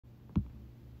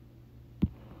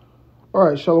All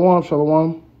right, shalom,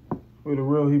 shalom. We're the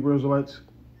real Hebrew Israelites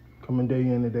coming day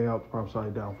in and day out to prophesy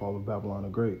the downfall of Babylon the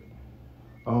Great.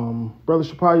 Brother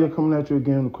Shapaya coming at you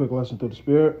again with a quick lesson through the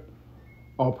Spirit.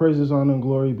 All praises, honor, and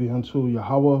glory be unto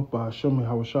Yahweh, by Hashem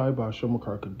Yahweh Shai, by Hashem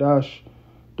Makar Kadash.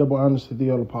 Double honors to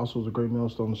the other apostles, a great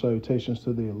millstone, and salutations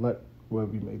to the elect,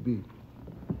 wherever you may be.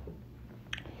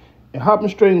 And hopping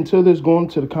straight into this, going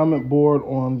to the comment board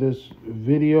on this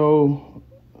video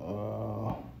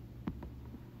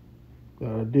that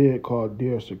I did called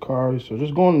Dear Sakari. So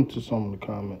just going into some of the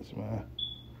comments, man.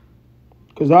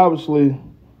 Because obviously,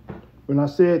 when I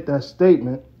said that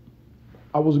statement,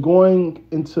 I was going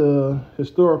into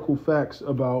historical facts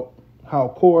about how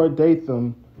Korah,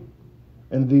 Dathan,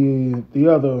 and the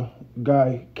other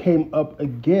guy came up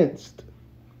against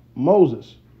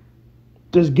Moses.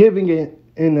 Just giving it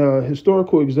in a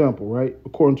historical example, right?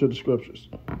 According to the scriptures.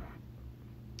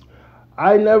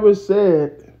 I never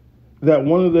said that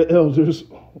one of the elders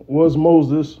was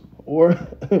Moses or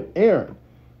Aaron.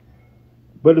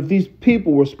 But if these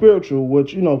people were spiritual,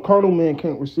 which, carnal men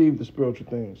can't receive the spiritual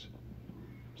things.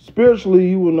 Spiritually,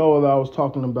 you will know that I was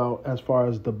talking about as far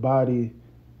as the body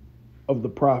of the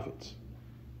prophets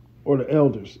or the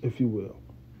elders, if you will.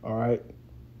 All right.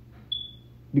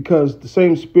 Because the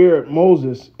same spirit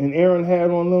Moses and Aaron had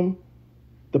on them,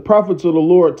 the prophets of the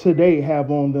Lord today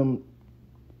have on them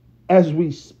as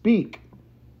we speak.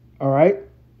 All right.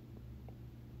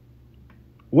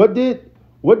 What did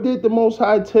the Most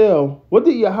High tell? What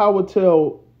did Yahweh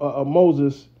tell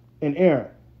Moses and Aaron?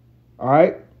 All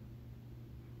right.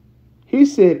 He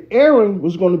said Aaron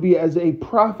was going to be as a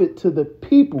prophet to the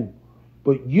people,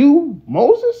 but you,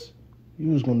 Moses,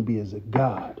 you was going to be as a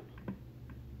God.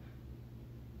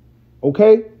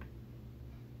 Okay.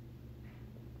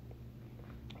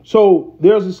 So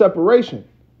there's a separation.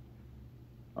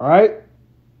 All right.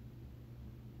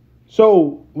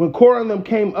 So when Korah and them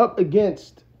came up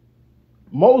against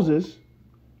Moses,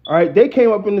 all right, they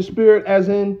came up in the spirit as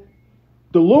in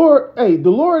the Lord ain't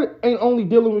only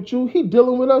dealing with you, he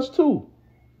dealing with us too.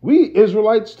 We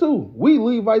Israelites too. We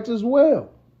Levites as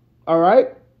well. All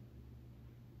right.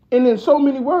 And in so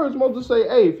many words, Moses say,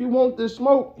 hey, if you want this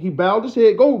smoke, he bowed his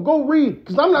head. Go read,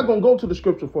 because I'm not going to go to the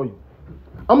scripture for you.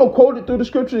 I'm going to quote it through the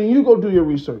scripture and you go do your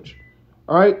research.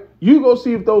 All right. You go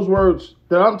see if those words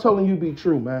that I'm telling you be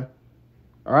true, man.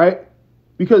 All right.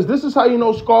 Because this is how you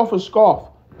know scoffers scoff.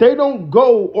 They don't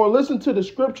go or listen to the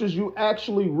scriptures you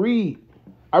actually read.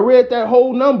 I read that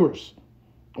whole Numbers.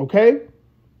 Okay.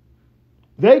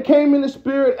 They came in the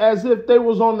spirit as if they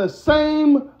was on the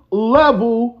same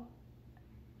level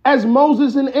as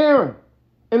Moses and Aaron.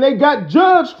 And they got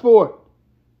judged for it.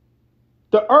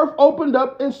 The earth opened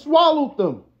up and swallowed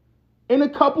them. And a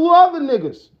couple of other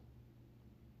niggas.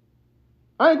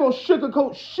 I ain't gonna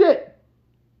sugarcoat shit.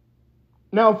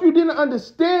 Now, if you didn't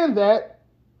understand that,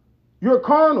 you're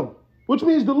carnal, which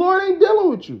means the Lord ain't dealing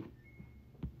with you.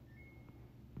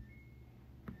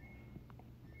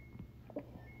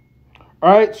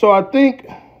 All right, so I think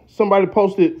somebody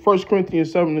posted 1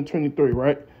 Corinthians 7:23,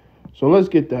 right? So let's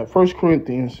get that. 1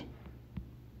 Corinthians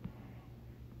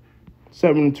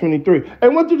 7:23.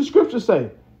 And what did the scripture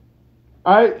say?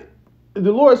 All right,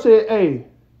 the Lord said, hey,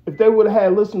 if they would have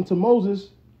had listened to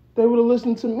Moses, they would have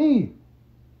listened to me.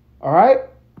 All right.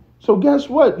 So guess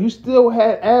what? You still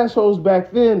had assholes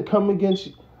back then come against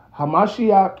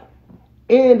Hamashiach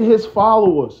and his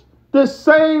followers. The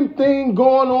same thing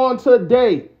going on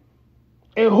today.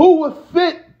 And who would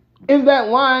fit in that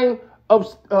line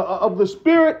of the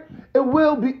spirit? It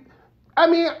will be. I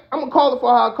mean, I'm going to call it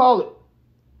for how I call it.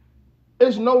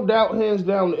 It's no doubt, hands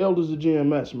down, the elders of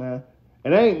GMS, man.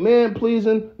 And they ain't man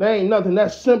pleasing. They ain't nothing.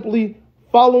 That's simply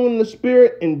following the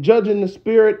spirit and judging the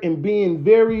spirit and being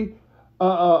very,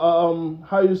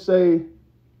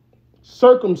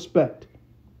 circumspect.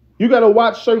 You got to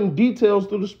watch certain details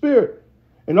through the spirit.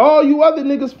 And all you other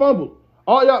niggas fumbled.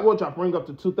 All y'all, what y'all bring up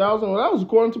to 2000? Well, that was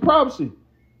according to prophecy.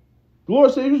 The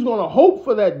Lord said he was going to hope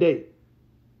for that day.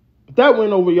 But that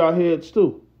went over y'all heads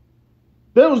too.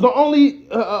 That was the only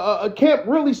camp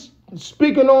really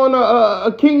speaking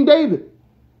on King David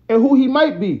and who he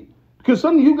might be. Because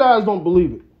some of you guys don't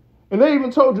believe it. And they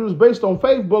even told you it was based on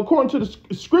faith. But according to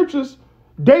the scriptures,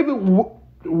 David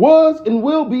was and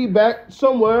will be back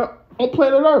somewhere on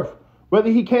planet Earth.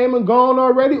 Whether he came and gone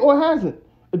already or hasn't.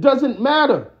 It doesn't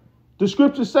matter. The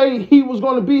scriptures say he was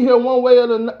going to be here one way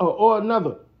or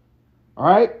another. All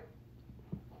right?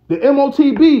 The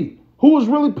MOTB, who was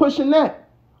really pushing that?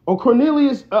 Or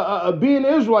Cornelius being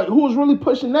an Israelite, who was really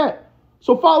pushing that?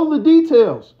 So follow the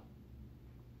details.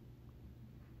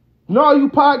 No, you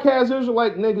podcasters are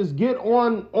like niggas get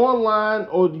online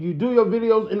or you do your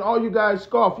videos and all you guys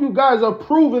scoff. You guys are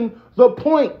proving the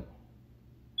point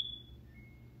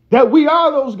that we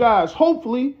are those guys.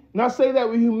 Hopefully, and I say that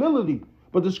with humility.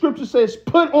 But the scripture says,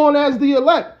 put on as the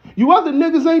elect. You other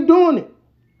niggas ain't doing it.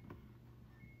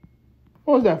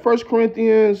 What was that? 1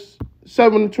 Corinthians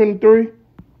 7:23.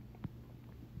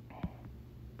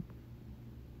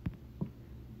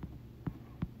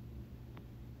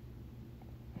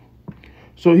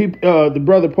 So the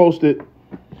brother posted,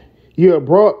 "You are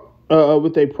brought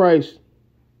with a price.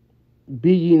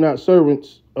 Be ye not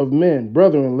servants of men,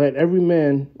 brethren. Let every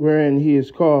man wherein he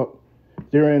is called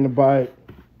therein abide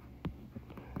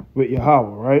with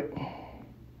Yahweh." Right.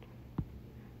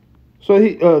 So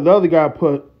the other guy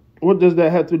put, "What does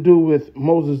that have to do with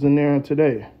Moses and Aaron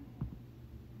today?"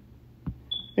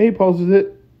 And he posted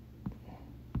it,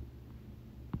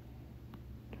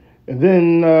 and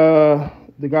then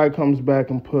the guy comes back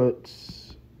and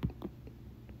puts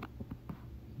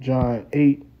John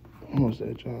 8. What's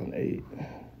that? John 8.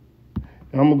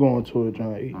 And I'm going to go into it.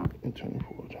 John 8 and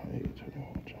 24. John 8 and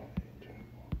 24. John 8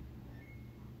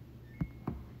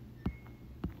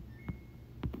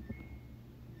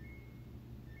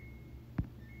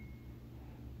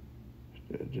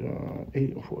 and 24. John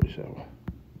 8 and 47.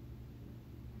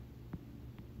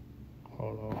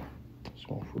 Hold on. It's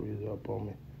going to freeze up on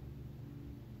me.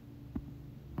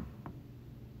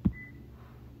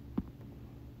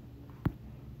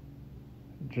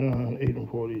 John 8 and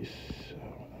 47.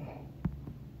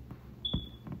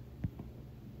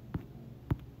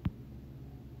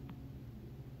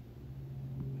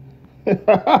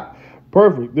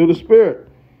 Perfect. Through the Spirit.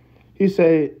 He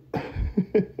said,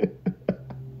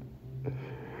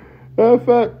 in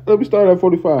fact, let me start at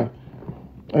 45.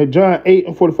 John 8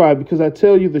 and 45. Because I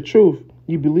tell you the truth,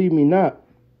 you believe me not.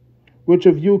 Which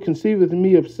of you conceiveth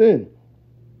me of sin?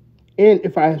 And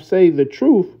if I say the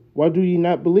truth, why do ye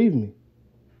not believe me?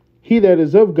 He that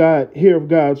is of God heareth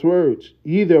God's words.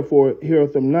 Ye therefore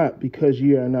heareth them not, because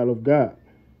ye are not of God.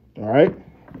 All right?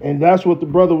 And that's what the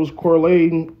brother was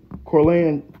correlating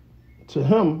to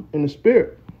him in the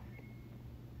Spirit.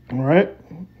 All right?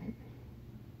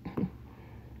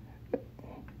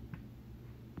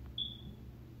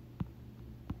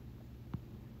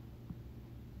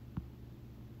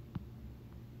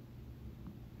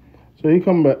 So he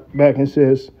comes back and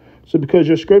says, so because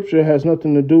your scripture has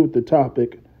nothing to do with the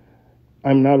topic,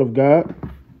 I'm not of God.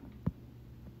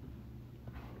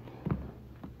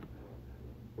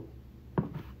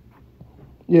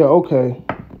 Yeah, okay.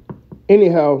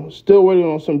 Anyhow, still waiting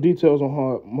on some details on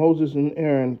how Moses and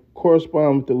Aaron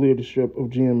correspond with the leadership of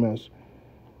GMS.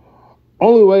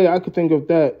 Only way I could think of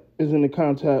that is in the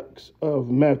context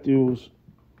of Matthew's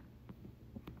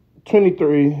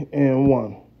 23 and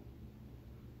 1.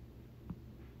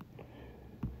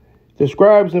 The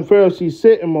scribes and Pharisees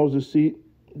sit in Moses' seat.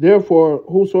 Therefore,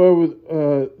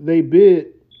 whosoever they bid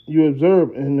you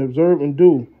observe and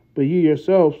do, but ye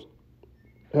yourselves,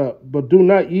 but do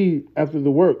not ye after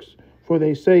the works, for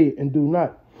they say and do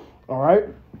not. All right.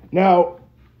 Now,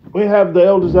 we have the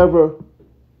elders ever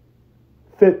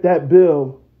fit that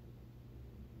bill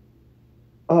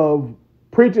of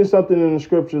preaching something in the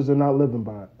scriptures and not living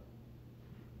by it?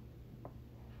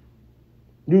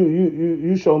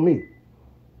 You show me.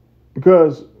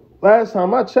 Because last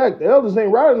time I checked, the elders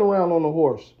ain't riding around on a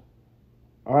horse,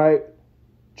 all right,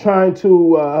 trying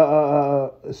to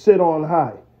sit on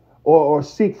high or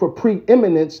seek for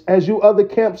preeminence as you other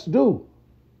camps do,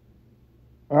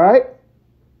 all right?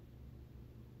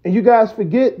 And you guys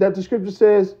forget that the scripture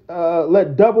says,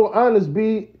 let double honors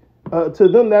be to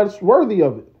them that's worthy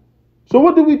of it. So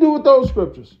what do we do with those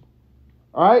scriptures,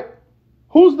 all right?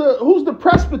 Who's the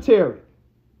presbytery?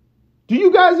 Do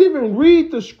you guys even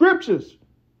read the scriptures?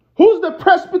 Who's the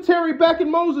presbytery back in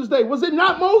Moses' day? Was it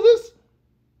not Moses?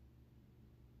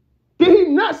 Did he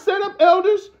not set up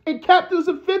elders and captains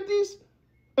of 50s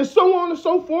and so on and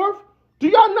so forth? Do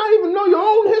y'all not even know your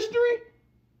own history?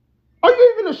 Are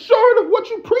you even assured of what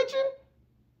you're preaching?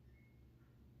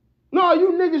 No,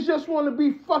 you niggas just want to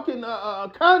be fucking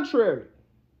contrary.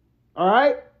 All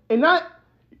right? And not,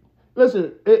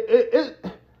 listen,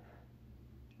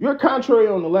 you're contrary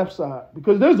on the left side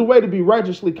because there's a way to be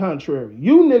righteously contrary.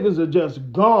 You niggas are just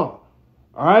gone.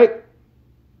 All right?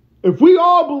 If we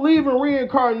all believe in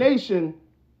reincarnation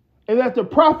and that the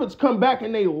prophets come back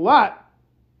in a lot,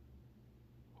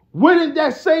 wouldn't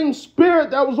that same spirit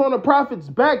that was on the prophets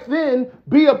back then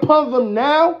be upon them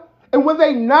now? And would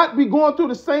they not be going through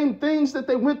the same things that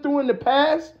they went through in the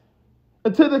past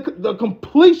until the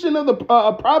completion of the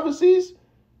prophecies?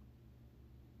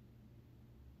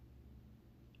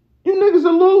 You niggas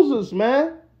are losers,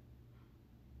 man.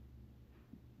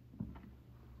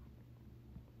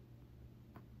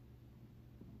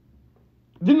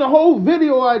 Then the whole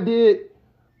video I did,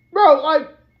 bro, like,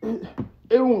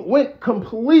 it went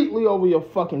completely over your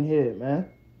fucking head, man.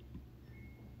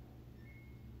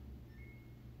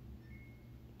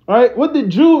 All right, what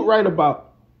did Jude write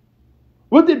about?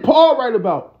 What did Paul write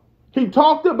about? He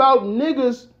talked about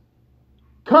niggas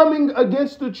coming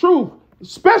against the truth,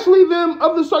 especially them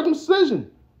of the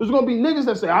circumcision. There's going to be niggas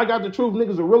that say, I got the truth.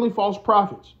 Niggas are really false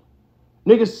prophets.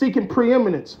 Niggas seeking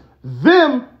preeminence.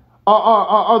 Them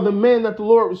are the men that the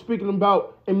Lord was speaking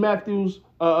about in Matthew's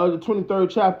the 23rd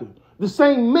chapter. The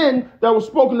same men that were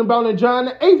spoken about in John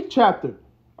the 8th chapter.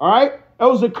 All right? That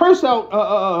was a curse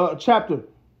out chapter.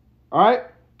 All right?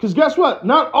 Because guess what?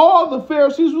 Not all the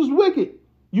Pharisees was wicked.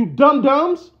 You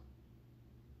dum-dums.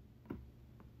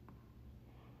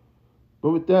 But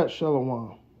with that,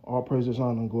 Shalom. All praises,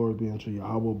 honor, and glory be unto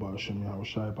Yahweh, Ba'ashem, Yahweh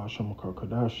Shai, Ba'ashem, Makar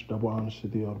Kadash. Double honors to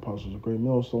the apostles of great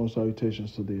millstone.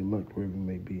 Salutations to the elect, wherever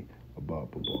may be above.